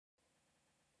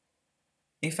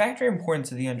A factor important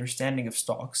to the understanding of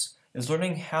stocks is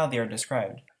learning how they are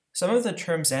described. Some of the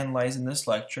terms analyzed in this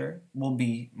lecture will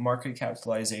be market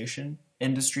capitalization,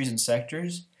 industries and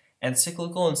sectors, and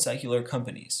cyclical and secular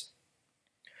companies.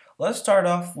 Let's start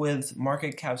off with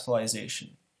market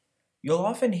capitalization. You'll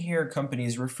often hear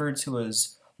companies referred to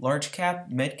as large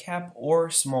cap, mid cap, or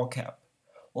small cap.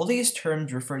 All these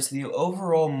terms refer to the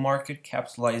overall market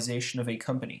capitalization of a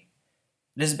company.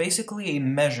 It is basically a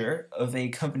measure of a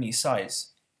company's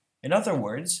size. In other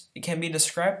words, it can be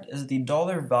described as the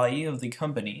dollar value of the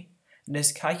company and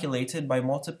is calculated by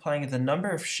multiplying the number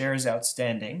of shares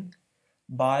outstanding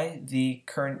by the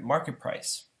current market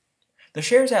price. The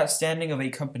shares outstanding of a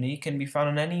company can be found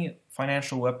on any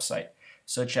financial website,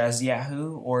 such as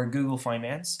Yahoo or Google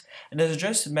Finance, and is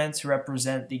just meant to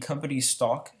represent the company's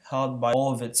stock held by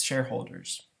all of its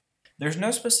shareholders. There's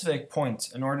no specific point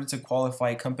in order to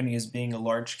qualify a company as being a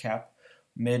large cap,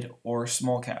 mid, or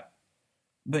small cap.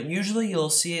 But usually you'll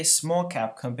see a small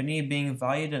cap company being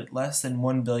valued at less than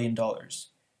 $1 billion,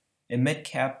 a mid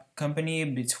cap company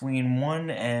between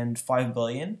 1 and 5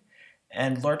 billion,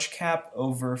 and large cap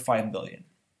over 5 billion.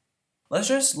 Let's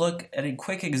just look at a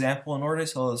quick example in order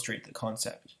to illustrate the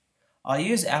concept. I'll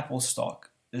use Apple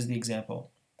stock as the example.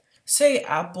 Say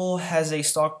Apple has a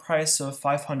stock price of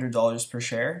 $500 per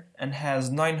share and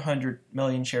has 900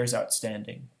 million shares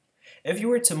outstanding. If you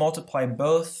were to multiply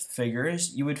both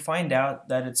figures, you would find out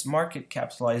that its market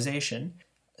capitalization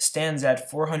stands at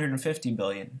 450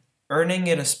 billion, earning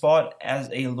it a spot as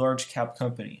a large cap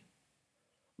company.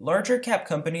 Larger cap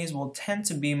companies will tend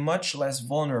to be much less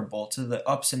vulnerable to the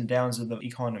ups and downs of the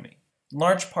economy, in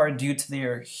large part due to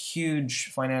their huge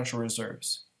financial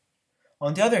reserves.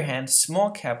 On the other hand,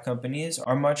 small cap companies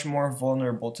are much more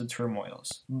vulnerable to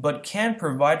turmoils, but can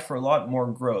provide for a lot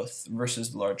more growth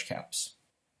versus the large caps.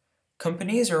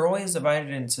 Companies are always divided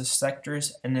into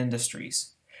sectors and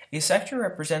industries. A sector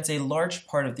represents a large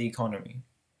part of the economy.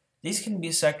 These can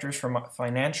be sectors from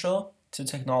financial to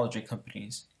technology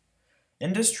companies.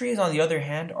 Industries, on the other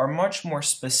hand, are much more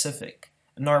specific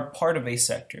and are part of a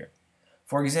sector.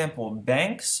 For example,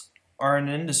 banks are an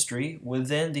industry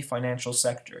within the financial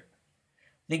sector.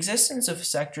 The existence of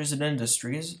sectors and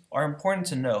industries are important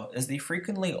to know as they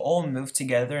frequently all move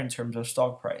together in terms of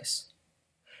stock price.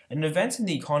 An event in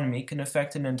the economy can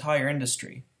affect an entire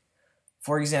industry.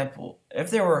 For example, if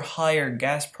there were higher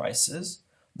gas prices,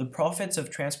 the profits of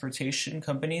transportation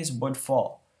companies would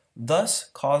fall, thus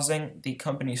causing the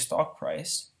company's stock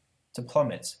price to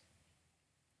plummet.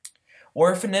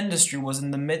 Or if an industry was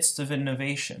in the midst of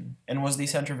innovation and was the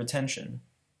center of attention.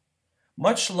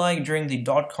 Much like during the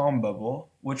dot-com bubble,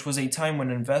 which was a time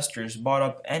when investors bought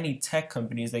up any tech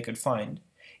companies they could find,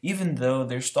 even though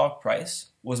their stock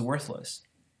price was worthless.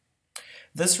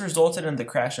 This resulted in the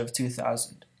crash of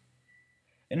 2000.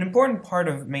 An important part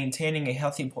of maintaining a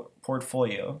healthy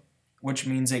portfolio, which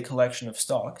means a collection of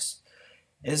stocks,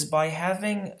 is by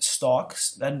having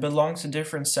stocks that belong to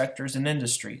different sectors and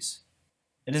industries.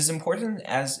 It is important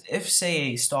as if, say,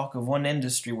 a stock of one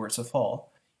industry were to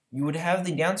fall, you would have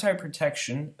the downside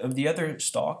protection of the other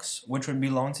stocks, which would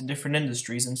belong to different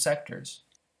industries and sectors.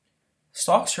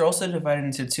 Stocks are also divided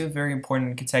into two very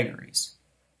important categories,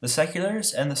 the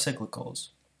seculars and the cyclicals.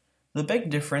 The big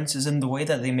difference is in the way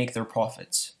that they make their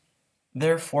profits,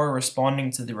 therefore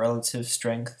responding to the relative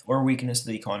strength or weakness of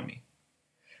the economy.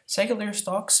 Secular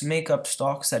stocks make up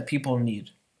stocks that people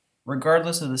need,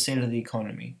 regardless of the state of the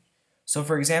economy. So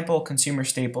for example, consumer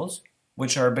staples,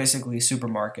 which are basically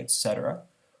supermarkets, etc.,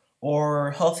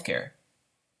 or healthcare.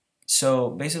 So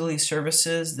basically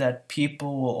services that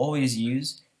people will always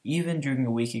use even during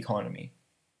a weak economy.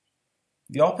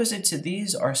 The opposite to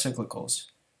these are cyclicals,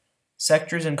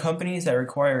 sectors and companies that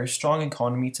require a strong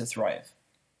economy to thrive.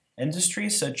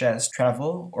 Industries such as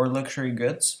travel or luxury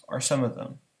goods are some of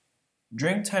them.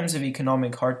 During times of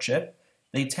economic hardship,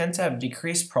 they tend to have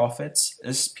decreased profits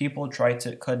as people try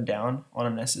to cut down on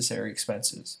unnecessary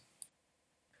expenses.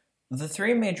 The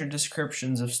three major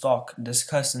descriptions of stock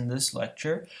discussed in this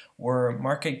lecture were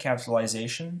market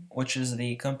capitalization, which is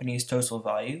the company's total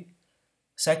value,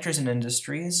 sectors and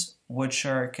industries, which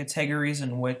are categories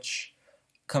in which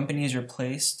companies are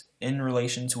placed in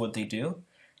relation to what they do,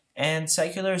 and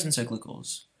seculars and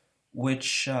cyclicals,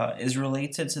 which is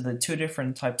related to the two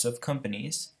different types of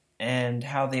companies and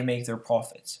how they make their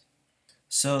profits.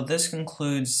 So this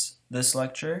concludes this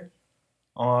lecture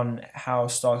on how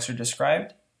stocks are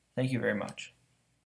described. Thank you very much.